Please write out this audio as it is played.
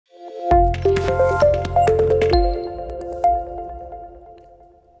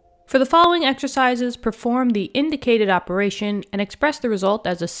For the following exercises, perform the indicated operation and express the result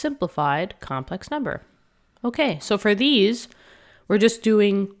as a simplified complex number. Okay, so for these, we're just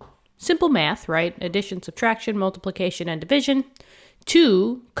doing simple math, right? Addition, subtraction, multiplication, and division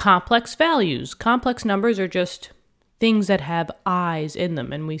to complex values. Complex numbers are just things that have i's in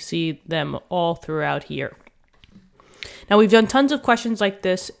them, and we see them all throughout here. Now, we've done tons of questions like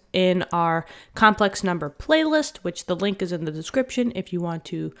this in our complex number playlist, which the link is in the description if you want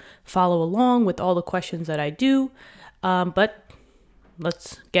to follow along with all the questions that I do. But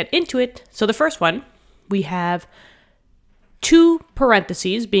let's get into it. So the first one, we have two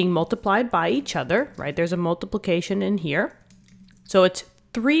parentheses being multiplied by each other, right? There's a multiplication in here. So it's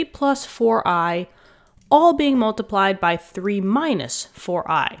 3 plus 4i, all being multiplied by 3 minus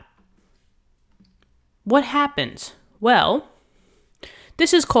 4i. What happens? Well,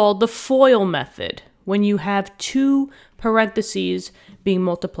 this is called the FOIL method, when you have two parentheses being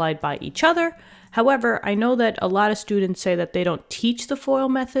multiplied by each other. However, I know that a lot of students say that they don't teach the FOIL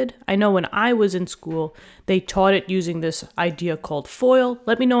method. I know when I was in school, they taught it using this idea called FOIL.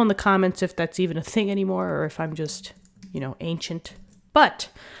 Let me know in the comments if that's even a thing anymore or if I'm just, ancient. But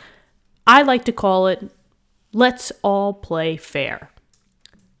I like to call it, let's all play fair.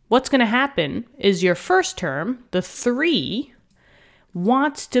 What's going to happen is your first term, the 3,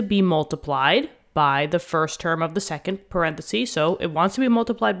 wants to be multiplied by the first term of the second parenthesis. So it wants to be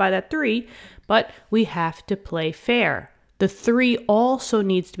multiplied by that 3, but we have to play fair. The 3 also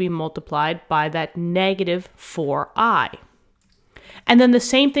needs to be multiplied by that negative 4i. And then the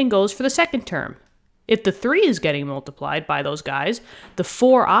same thing goes for the second term. If the 3 is getting multiplied by those guys, the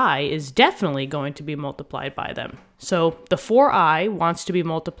 4i is definitely going to be multiplied by them. So the 4i wants to be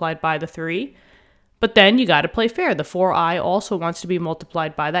multiplied by the 3, but then you got to play fair. The 4i also wants to be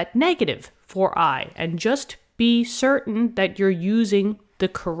multiplied by that negative 4i. And just be certain that you're using the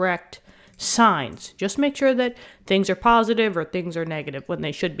correct signs. Just make sure that things are positive or things are negative when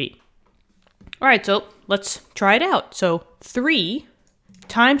they should be. All right, so let's try it out. So 3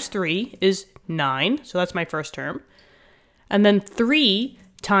 times 3 is 9, so that's my first term. And then 3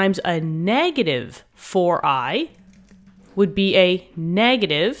 times a negative 4i would be a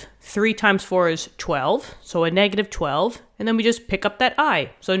negative. 3 times 4 is 12, so a negative 12. And then we just pick up that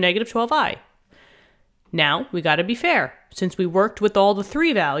I, so negative 12i. Now, we got to be fair. Since we worked with all the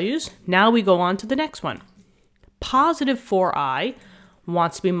 3 values, now we go on to the next one. Positive 4i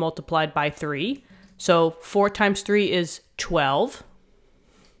wants to be multiplied by 3. So 4 times 3 is 12.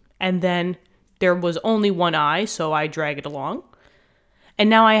 And then there was only one I, so I drag it along. And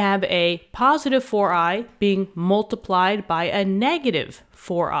now I have a positive 4i being multiplied by a negative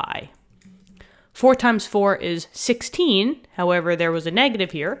 4i. 4 times 4 is 16. However, there was a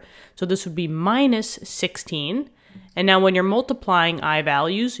negative here, so this would be minus 16. And now when you're multiplying I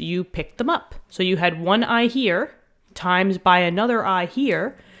values, you pick them up. So you had one I here times by another I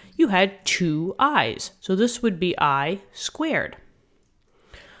here, you had 2 i's. So this would be I squared.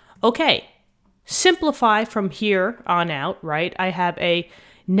 Okay. Simplify from here on out, right? I have a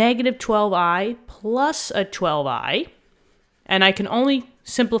negative 12i plus a 12i, and I can only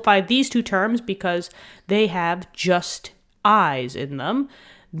simplify these two terms because they have just i's in them.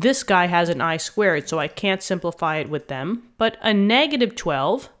 This guy has an I squared, so I can't simplify it with them, but a negative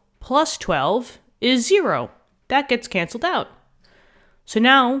 12 plus 12 is 0. That gets canceled out. So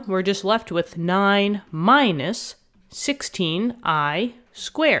now we're just left with 9 minus 16i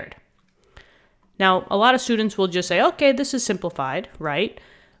squared. Now, a lot of students will just say, okay, this is simplified, right?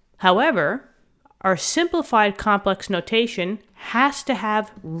 However, our simplified complex notation has to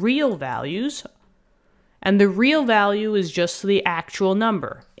have real values, and the real value is just the actual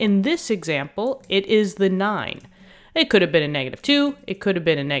number. In this example, it is the 9. It could have been a negative 2, it could have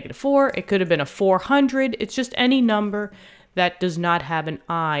been a negative 4, it could have been a 400. It's just any number that does not have an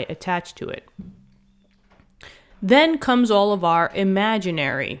I attached to it. Then comes all of our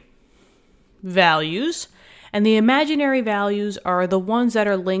imaginary values, and the imaginary values are the ones that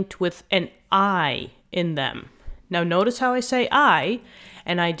are linked with an I in them. Now notice how I say I,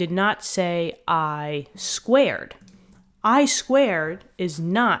 and I did not say I squared. I squared is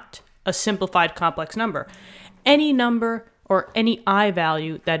not a simplified complex number. Any number or any I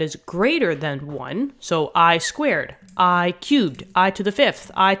value that is greater than 1, so I squared, I cubed, I to the 5th,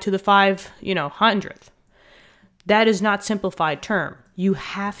 I to the 500th, that is not simplified term. You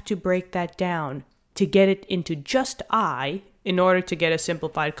have to break that down to get it into just I in order to get a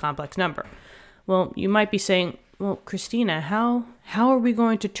simplified complex number. Well, you might be saying, well, Christina, how are we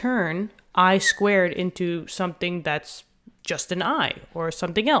going to turn I squared into something that's just an I or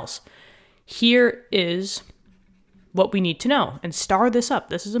something else? Here is what we need to know. And star this up.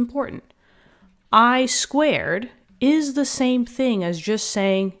 This is important. I squared is the same thing as just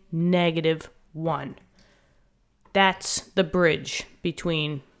saying -1. That's the bridge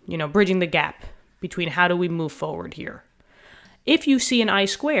between, bridging the gap between how do we move forward here. If you see an I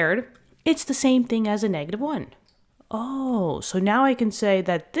squared, it's the same thing as a -1. Oh, so now I can say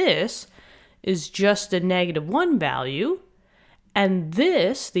that this is just a -1 value, and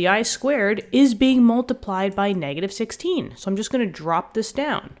this, the I squared, is being multiplied by -16. So I'm just going to drop this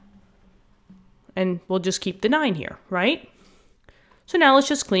down. And we'll just keep the 9 here, right? So now let's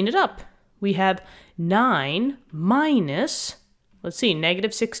just clean it up. We have 9 minus, let's see,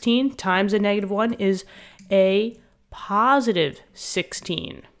 -16 times a -1 is a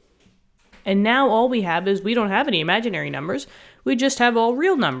 +16. And now all we have is we don't have any imaginary numbers. We just have all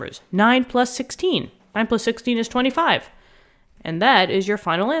real numbers. 9 plus 16. 9 plus 16 is 25. And that is your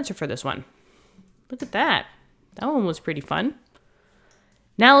final answer for this one. Look at that. That one was pretty fun.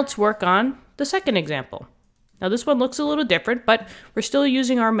 Now let's work on the second example. Now this one looks a little different, but we're still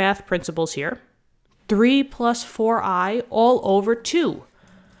using our math principles here. 3 plus 4i all over 2.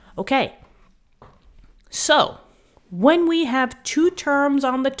 Okay. So when we have two terms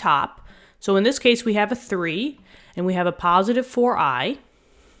on the top, so in this case we have a 3 and we have a positive 4i,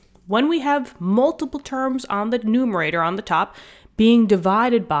 when we have multiple terms on the numerator on the top being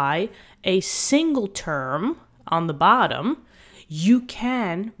divided by a single term on the bottom, you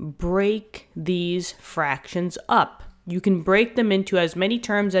can break these fractions up. You can break them into as many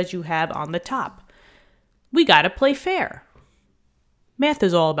terms as you have on the top. We gotta play fair. Math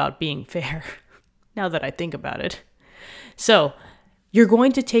is all about being fair, now that I think about it. So you're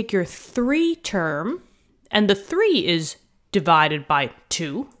going to take your 3 term, and the 3 is divided by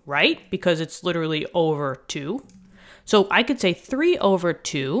 2, right? Because it's literally over 2. So I could say 3 over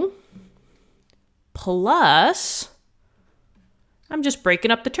 2 plus, I'm just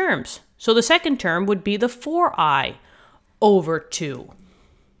breaking up the terms. So the second term would be the 4i over 2.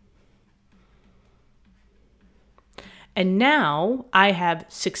 And now I have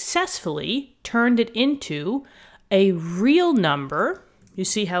successfully turned it into a real number. You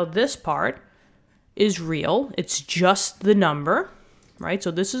see how this part is real. It's just the number, right?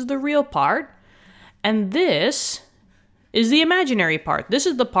 So this is the real part. And this is the imaginary part. This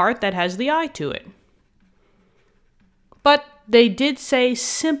is the part that has the I to it. But they did say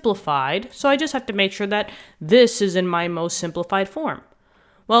simplified, so I just have to make sure that this is in my most simplified form.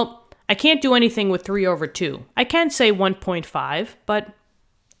 Well, I can't do anything with 3 over 2. I can say 1.5, but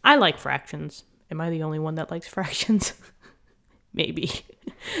I like fractions. Am I the only one that likes fractions? Maybe.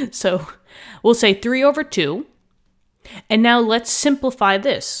 So we'll say 3 over 2. And now let's simplify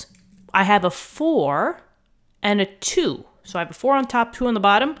this. I have a 4 and a 2. So I have a 4 on top, 2 on the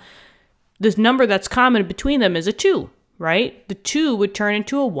bottom. This number that's common between them is a 2, right? The 2 would turn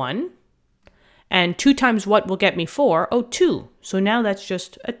into a 1. And 2 times what will get me 4? Oh, 2. So now that's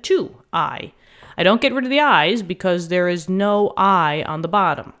just a 2i. I don't get rid of the i's because there is no I on the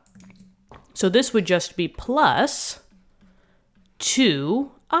bottom. So this would just be plus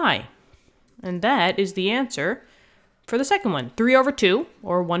 2i. And that is the answer for the second one. 3 over 2,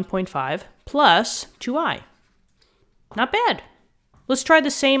 or 1.5, plus 2i. Not bad. Let's try the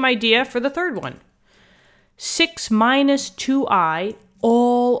same idea for the third one. 6 minus 2i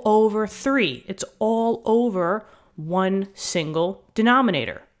all over 3. It's all over one single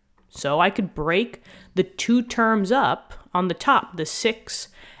denominator. So I could break the 2 terms up on the top, the 6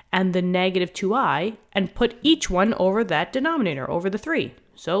 and the -2i, and put each one over that denominator, over the 3.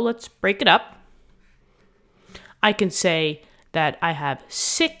 So let's break it up. I can say that I have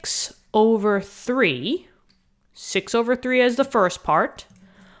 6 over 3, 6 over 3 as the first part,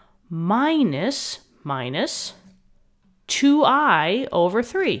 minus 2i over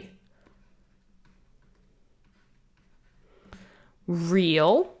 3.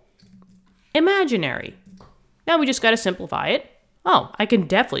 Real, imaginary. Now we just got to simplify it. Oh, I can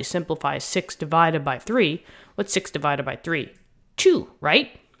definitely simplify 6 divided by 3. What's 6 divided by 3? 2,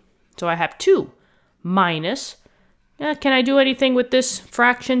 right? So I have 2 minus, can I do anything with this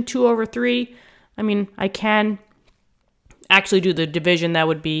fraction, 2 over 3? I mean, I can actually do the division. That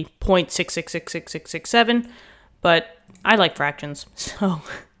would be 0.6666667, but I like fractions, so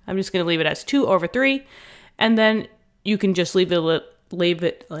I'm just going to leave it as 2 over 3, and then you can just leave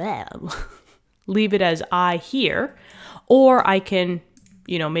it as I here, or I can,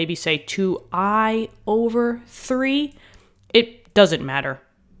 maybe say 2i over 3. It doesn't matter.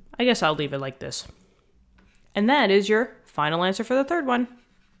 I guess I'll leave it like this. And that is your final answer for the third one.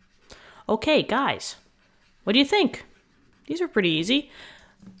 Okay, guys, what do you think? These are pretty easy.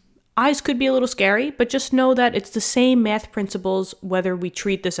 I's could be a little scary, but just know that it's the same math principles whether we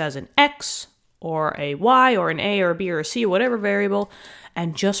treat this as an x or a y or an a or a b or a c or whatever variable.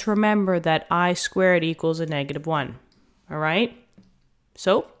 And just remember that I squared equals a -1. All right?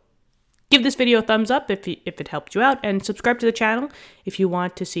 So give this video a thumbs up if it helped you out, and subscribe to the channel if you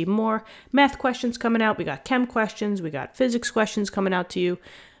want to see more math questions coming out. We got chem questions, we got physics questions coming out to you.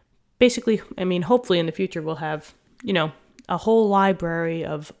 Basically, I mean, hopefully in the future we'll have, you know, a whole library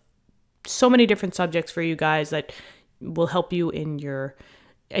of so many different subjects for you guys that will help you in your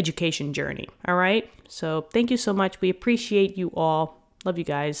education journey. All right? So thank you so much. We appreciate you all. Love you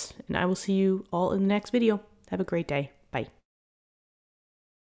guys. And I will see you all in the next video. Have a great day.